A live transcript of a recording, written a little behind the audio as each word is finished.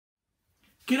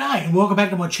G'day and welcome back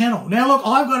to my channel. Now look,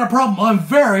 I've got a problem. I'm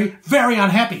very, very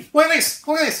unhappy. Look at this,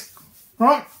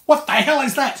 right? What the hell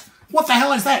is that? What the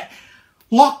hell is that?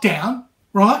 Lockdown,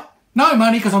 right? No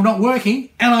money because I'm not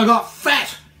working and I got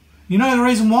fat. You know the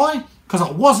reason why? Because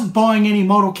I wasn't buying any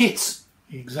model kits.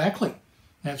 Exactly,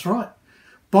 that's right.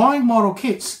 Buying model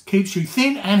kits keeps you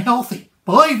thin and healthy,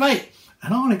 believe me.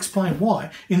 And I'll explain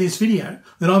why in this video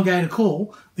that I'm going to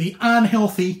call the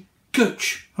unhealthy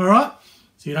Gooch, all right?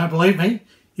 So you don't believe me,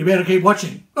 you better keep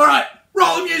watching. All right,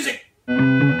 roll the music.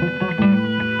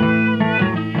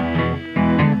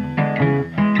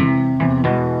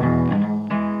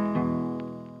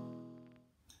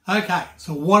 Okay,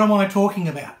 so what am I talking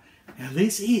about? Now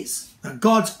this is the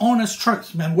God's honest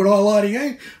truth. Man, would I lie to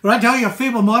you? Would I tell you a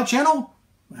fib on my channel?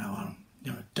 Well,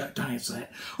 don't answer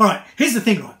that. All right, here's the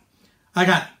thing, right?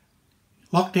 Okay,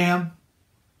 lockdown,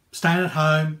 staying at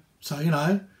home. So, you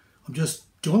know, I'm just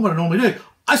doing what I normally do.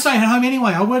 I stay at home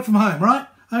anyway. I work from home, right?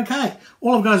 Okay.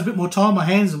 All I've got is a bit more time on my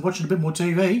hands and watching a bit more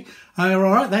TV. All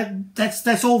right,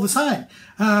 that's all the same.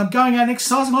 Going out and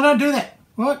exercising, I don't do that,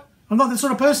 right? I'm not that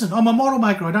sort of person. I'm a model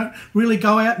maker. I don't really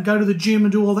go out and go to the gym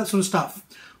and do all that sort of stuff.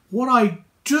 What I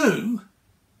do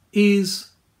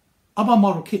is I buy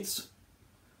model kits.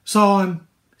 So I'm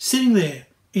sitting there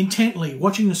intently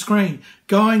watching the screen,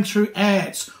 going through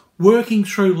ads, working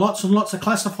through lots and lots of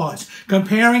classifieds,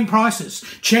 comparing prices,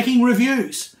 checking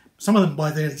reviews. Some of them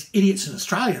by these idiots in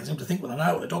Australia. They seem to think, well, I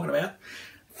know what they're talking about.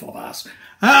 For us.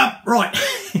 Right.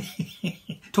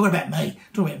 Talking about me.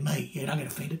 Yeah, don't get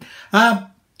offended.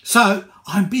 So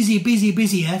I'm busy.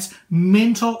 That's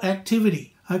mental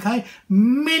activity. Okay?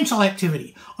 Mental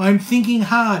activity. I'm thinking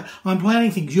hard. I'm planning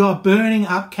things. You are burning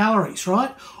up calories,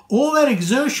 right? All that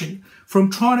exertion from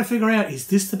trying to figure out, is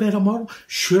this the better model?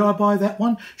 Should I buy that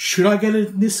one? Should I get it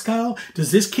in this scale?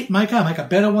 Does this kit maker make a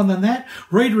better one than that?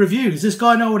 Read reviews. Does this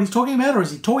guy know what he's talking about, or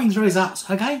is he talking through his ass?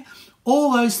 Okay?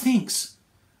 All those things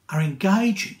are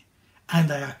engaging and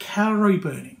they are calorie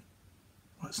burning.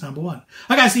 That's number one.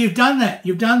 Okay, so you've done that.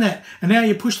 And now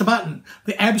you push the button.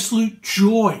 The absolute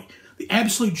joy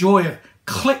of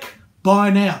click, buy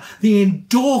now. The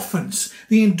endorphins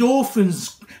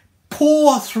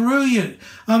pour through you.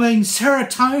 I mean,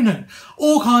 serotonin,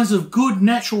 all kinds of good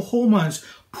natural hormones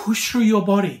push through your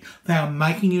body. They are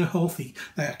making you healthy.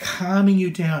 They are calming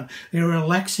you down. They're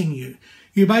relaxing you.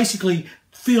 You basically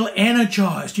feel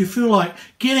energized. You feel like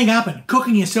getting up and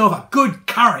cooking yourself a good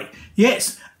curry.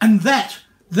 Yes, and that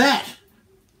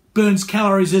burns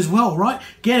calories as well, right?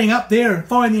 Getting up there and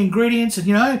finding the ingredients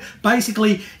and,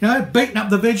 basically, beating up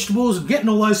the vegetables and getting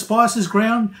all those spices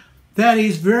ground. That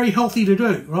is very healthy to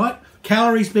do, right?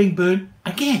 Calories being burnt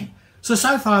again. So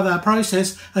far the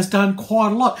process has done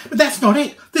quite a lot. But that's not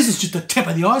it. This is just the tip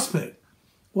of the iceberg.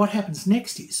 What happens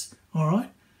next is, all right,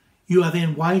 you are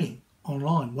then waiting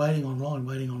online.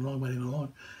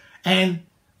 And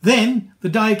then the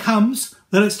day comes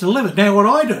that it's delivered. Now what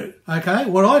I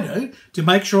do to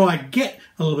make sure I get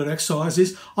a little bit of exercise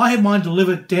is I have mine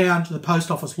delivered down to the post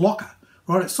office locker,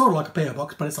 right? It's sort of like a PO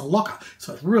box, but it's a locker.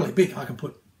 So it's really big. I can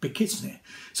put big kits in there.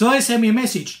 So they send me a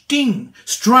message, ding,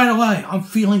 straight away. I'm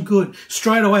feeling good.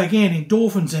 Straight away again,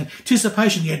 endorphins and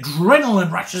anticipation. The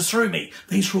adrenaline rushes through me.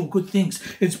 These are all good things.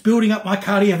 It's building up my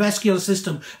cardiovascular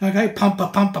system. Okay, pump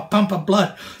of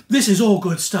blood. This is all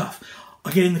good stuff.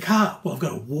 I get in the car. Well, I've got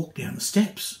to walk down the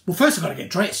steps. Well, first I've got to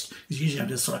get dressed. Because usually I'm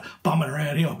just sort of bumming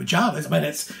around here in pajamas. I mean,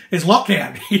 it's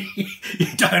lockdown. You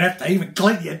don't have to even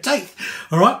clean your teeth.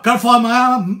 All right? Got to find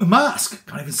my mask.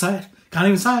 Can't even say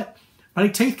it. Bloody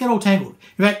teeth get all tangled.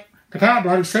 In fact, they can't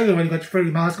bloody see you when you've got your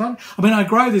free mask on. I mean, I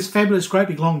grow this fabulous, great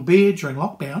big long beard during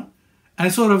lockdown. And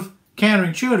it's sort of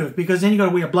counterintuitive because then you've got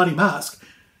to wear a bloody mask.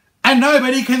 And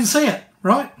nobody can see it,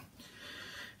 right?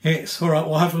 Yes, all right,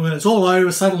 well, hopefully when it's all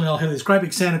over, suddenly I'll have this great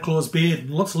big Santa Claus beard and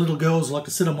lots of little girls like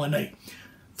to sit on my knee.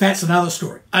 That's another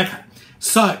story. Okay,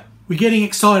 so we're getting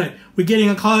excited. We're getting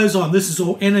our clothes on. This is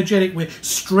all energetic. We're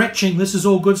stretching. This is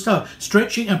all good stuff.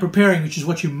 Stretching and preparing, which is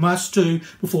what you must do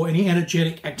before any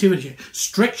energetic activity.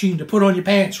 Stretching to put on your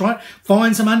pants, right?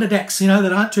 Find some underdecks,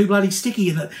 that aren't too bloody sticky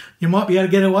and that you might be able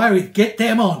to get away with. Get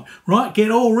them on, right?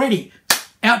 Get all ready.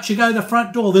 Out you go the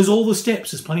front door. There's all the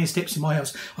steps. There's plenty of steps in my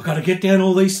house. I've got to get down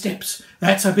all these steps.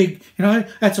 That's a big,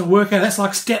 that's a workout. That's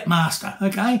like Step Master,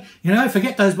 okay?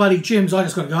 Forget those bloody gyms. I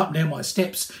just got to go up and down my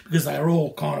steps because they are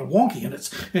all kind of wonky and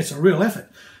it's a real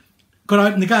effort. Got to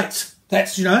open the gates.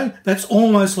 That's, that's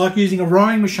almost like using a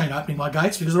rowing machine opening my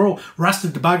gates because they're all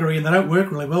rusted to buggery and they don't work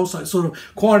really well. So it's sort of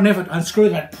quite an effort to unscrew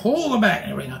them and pull them back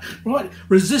and everything. Right?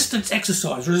 Resistance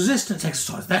exercise.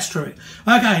 That's true.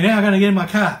 Okay, now I'm going to get in my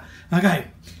car. Okay,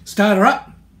 start her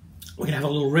up. We're going to have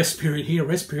a little rest period here,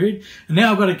 and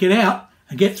now I've got to get out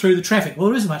and get through the traffic. Well,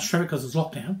 there isn't much traffic because it's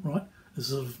lockdown, right? There's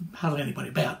sort of hardly anybody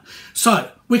about. So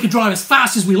we can drive as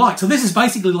fast as we like. So this is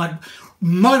basically like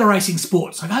motor racing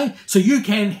sports, okay? So you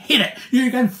can hit it. You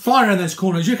can fly around those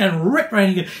corners. You can rip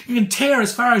around. You can tear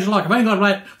as far as you like. I've only got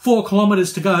about 4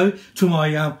 kilometres to go to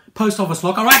my post office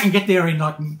locker. I can get there in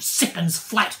like seconds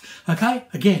flat, okay?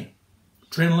 Again,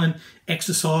 adrenaline,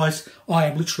 exercise. I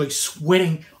am literally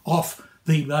sweating off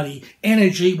the bloody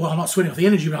energy. Well, I'm not sweating off the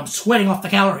energy, but I'm sweating off the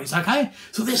calories, okay?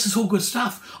 So this is all good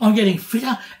stuff. I'm getting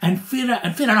fitter and fitter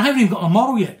and fitter. And I haven't even got my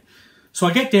model yet. So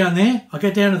I get down there, I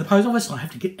get down to the post office, and I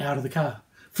have to get out of the car.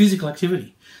 Physical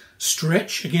activity.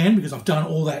 Stretch, again, because I've done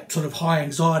all that sort of high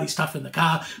anxiety stuff in the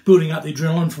car, building up the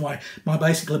adrenaline for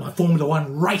my Formula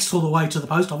 1 race all the way to the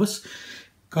post office.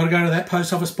 Got to go to that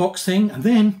post office box thing, and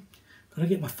then got to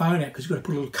get my phone out, because you've got to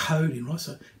put a little code in, right?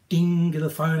 So ding, get the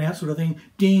phone out sort of thing,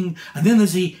 ding. And then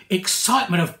there's the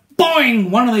excitement of boing,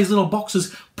 one of these little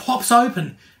boxes pops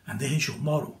open, and there's your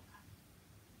model.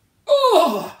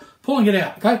 Oh, pulling it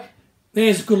out, okay?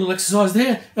 There's a good little exercise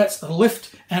there. That's the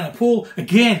lift and a pull.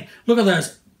 Again, look at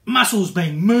those muscles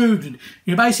being moved, and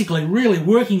you're basically really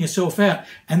working yourself out.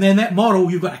 And then that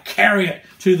model, you've got to carry it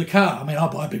to the car. I mean, I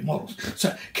buy big models.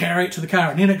 So carry it to the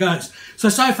car, and in it goes. So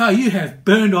far you have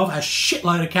burned off a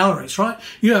shitload of calories, right?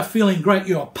 You are feeling great.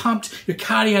 You are pumped. Your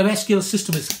cardiovascular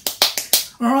system is,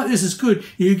 all right, this is good.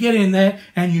 You get in there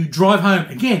and you drive home.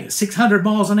 Again, at 600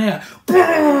 miles an hour.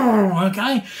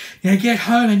 Okay? You get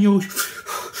home and you're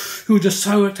just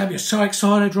so worked up, you're so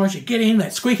excited, right? You get in,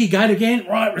 that squeaky gate again,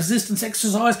 right? Resistance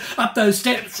exercise, up those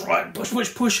steps, right? Push,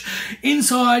 push, push.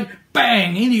 Inside,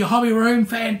 bang, into your hobby room,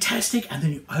 fantastic. And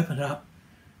then you open it up,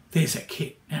 there's that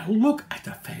kit. Now look at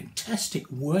the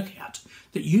fantastic workout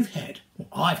that you've had, or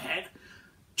I've had,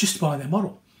 just buying that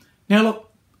model. Now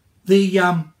look, the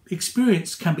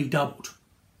experience can be doubled.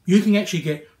 You can actually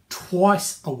get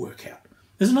twice a workout.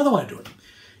 There's another way to do it.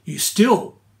 You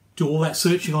still do all that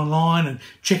searching online and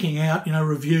checking out,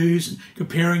 reviews and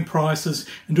comparing prices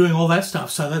and doing all that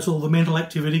stuff. So that's all the mental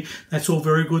activity. That's all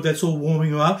very good. That's all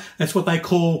warming you up. That's what they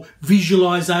call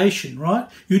visualization, right?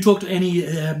 You talk to any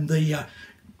the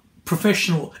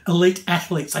professional elite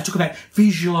athletes, they talk about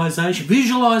visualization.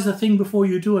 Visualize the thing before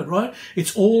you do it, right?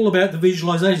 It's all about the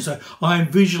visualization. So I'm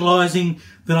visualizing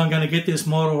that I'm going to get this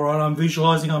model, right? I'm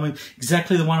visualizing I'm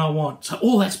exactly the one I want. So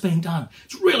all that's being done.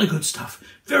 It's really good stuff.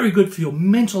 Very good for your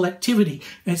mental activity.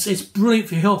 It's brilliant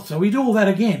for your health. So we do all that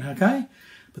again, okay?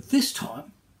 But this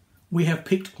time we have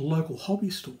picked a local hobby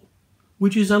store,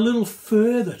 which is a little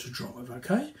further to drive,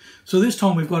 okay? So this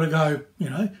time we've got to go,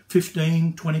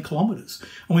 15, 20 kilometres.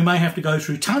 And we may have to go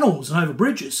through tunnels and over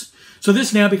bridges. So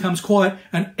this now becomes quite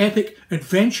an epic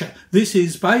adventure. This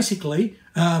is basically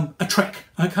a trek,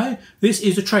 okay? This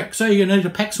is a trek. So you're going to need to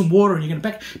pack some water, and you're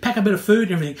going to pack a bit of food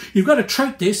and everything. You've got to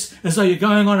treat this as though you're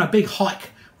going on a big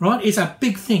hike, right? It's a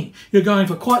big thing. You're going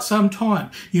for quite some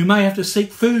time. You may have to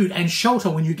seek food and shelter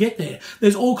when you get there.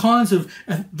 There's all kinds of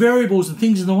variables and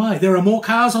things in the way. There are more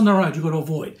cars on the road you've got to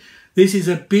avoid. This is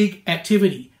a big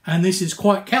activity, and this is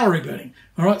quite calorie burning,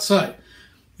 all right? So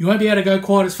you won't be able to go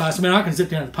quite as fast. I mean, I can zip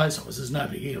down to the post office. There's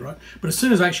nobody here, right? But as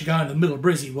soon as I actually go into the middle of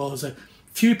Brizzy, well, there's a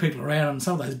few people around, and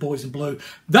some of those boys in blue,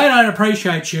 they don't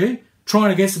appreciate you trying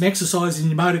to get some exercise in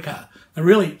your motor car.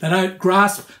 They don't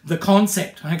grasp the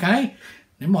concept, okay?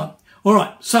 Never mind. All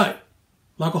right, so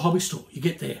local hobby store, you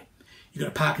get there. You've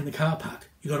got to park in the car park.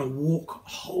 You've got to walk a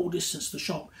whole distance to the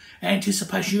shop.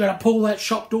 Anticipation, you've got to pull that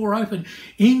shop door open.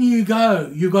 In you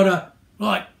go. You've got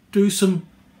to, do some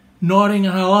nodding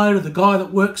and hello to the guy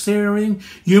that works there and everything.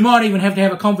 You might even have to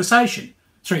have a conversation.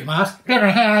 3 masks. How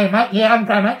are you, mate? Yeah, I'm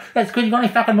great, mate. That's good. You got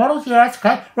any fucking models? Yeah, that's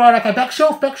okay. Right, okay, back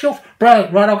shelf. Brilliant.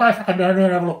 Right, I'll go fucking down there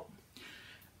and have a look.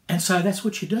 And so that's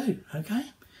what you do, okay?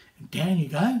 And down you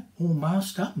go, all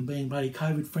masked up and being bloody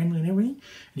COVID friendly and everything.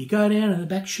 And you go down to the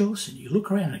back shelves and you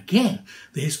look around, and again,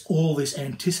 there's all this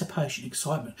anticipation,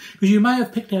 excitement. Because you may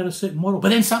have picked out a certain model, but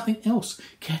then something else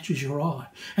catches your eye.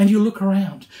 And you look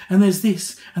around, and there's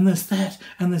this, and there's that,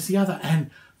 and there's the other. And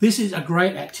this is a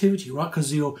great activity, right?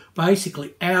 Because you're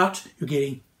basically out, you're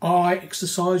getting eye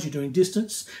exercise, you're doing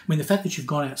distance. I mean, the fact that you've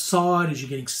gone outside is you're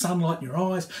getting sunlight in your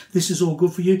eyes. This is all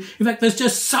good for you. In fact, there's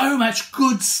just so much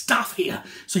good stuff here.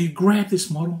 So you grab this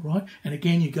model, right? And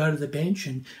again, you go to the bench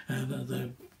and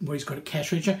where he's got a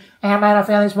cash register. How mate, I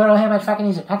found this model. How much fucking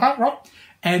is it? Okay, right?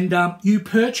 And you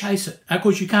purchase it. Of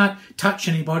course, you can't touch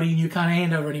anybody and you can't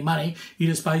hand over any money. You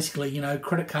just basically,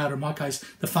 credit card, or in my case,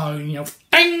 the phone,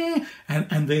 ding!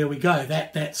 And there we go.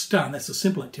 That's done. That's a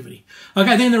simple activity.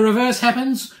 Okay, then the reverse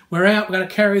happens. We're out. We've got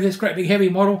to carry this great big heavy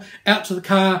model out to the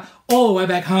car. all the way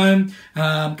back home.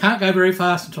 Can't go very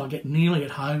fast until I get nearly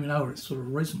at home, you know, where it's sort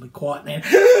of reasonably quiet then.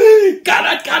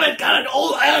 Got it,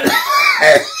 all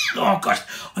oh gosh,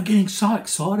 I'm getting so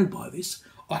excited by this.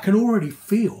 I can already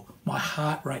feel my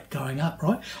heart rate going up,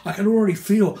 right? I can already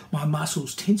feel my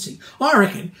muscles tensing. I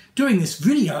reckon doing this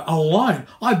video alone,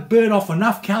 I burn off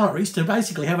enough calories to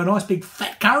basically have a nice big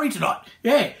fat curry tonight.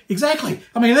 Yeah, exactly.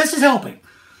 I mean, this is helping.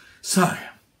 So,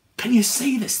 can you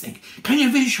see this thing? Can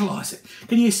you visualise it?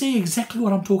 Can you see exactly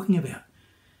what I'm talking about?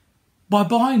 By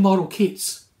buying model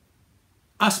kits,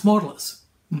 us modelers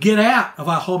get out of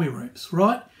our hobby rooms,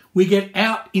 right? We get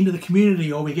out into the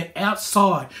community, or we get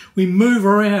outside. We move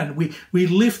around. We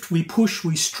lift, we push,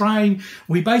 we strain.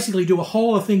 We basically do a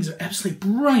whole lot of things that are absolutely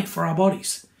brilliant for our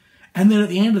bodies. And then at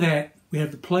the end of that, we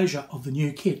have the pleasure of the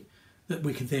new kit that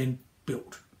we can then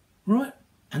build, right?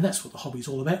 And that's what the hobby's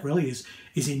all about, really,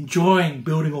 is enjoying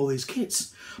building all these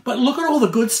kits. But look at all the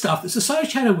good stuff that's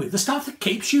associated with the stuff that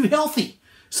keeps you healthy.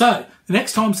 So the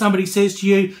next time somebody says to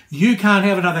you, you can't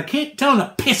have another kit, tell them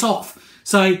to piss off.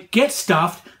 So get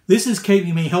stuffed. This is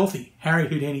keeping me healthy. Harry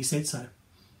Houdini said so.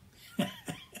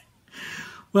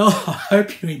 Well, I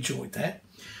hope you enjoyed that.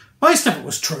 Most of it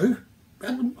was true.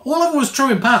 All of it was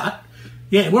true in part.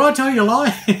 Yeah, would I tell you a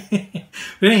lie?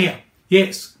 But anyhow,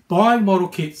 yes, buying model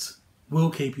kits will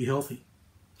keep you healthy.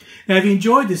 Now, if you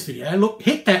enjoyed this video, look,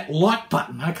 hit that like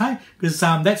button, okay? Because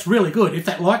that's really good. If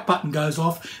that like button goes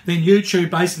off, then YouTube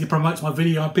basically promotes my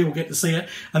video and people get to see it,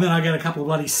 and then I get a couple of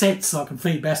bloody cents so I can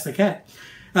feed Bass the cat.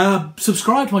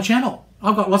 Subscribe to my channel.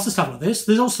 I've got lots of stuff like this.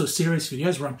 There's also serious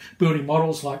videos where I'm building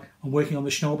models, like I'm working on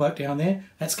the Schnell boat down there.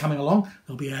 That's coming along.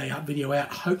 There'll be a video out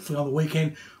hopefully on the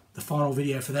weekend, the final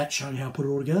video for that, showing how I put it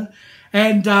all together.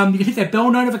 And you can hit that bell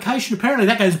notification. Apparently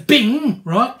that goes bing,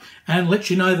 right? And lets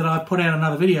you know that I've put out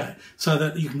another video so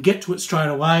that you can get to it straight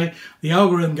away. The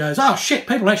algorithm goes, oh shit,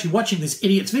 people are actually watching this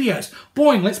idiot's videos.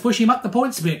 Boing, let's push him up the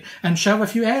points a bit and shove a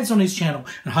few ads on his channel.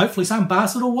 And hopefully some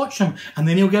bastard will watch them and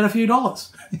then he'll get a few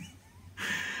dollars.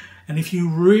 And if you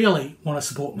really want to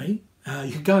support me,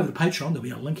 you can go over to Patreon. There'll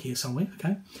be a link here somewhere,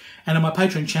 okay? And on my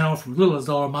Patreon channel, for as little as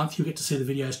 $1 a month, you'll get to see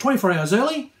the videos 24 hours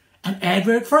early and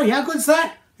advert free. How good's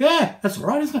that? Yeah, that's all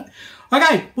right, isn't it?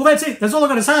 Okay, well, that's it. That's all I've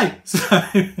got to say. So,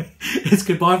 it's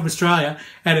goodbye from Australia,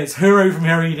 and it's hooroo from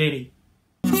Harry Houdini.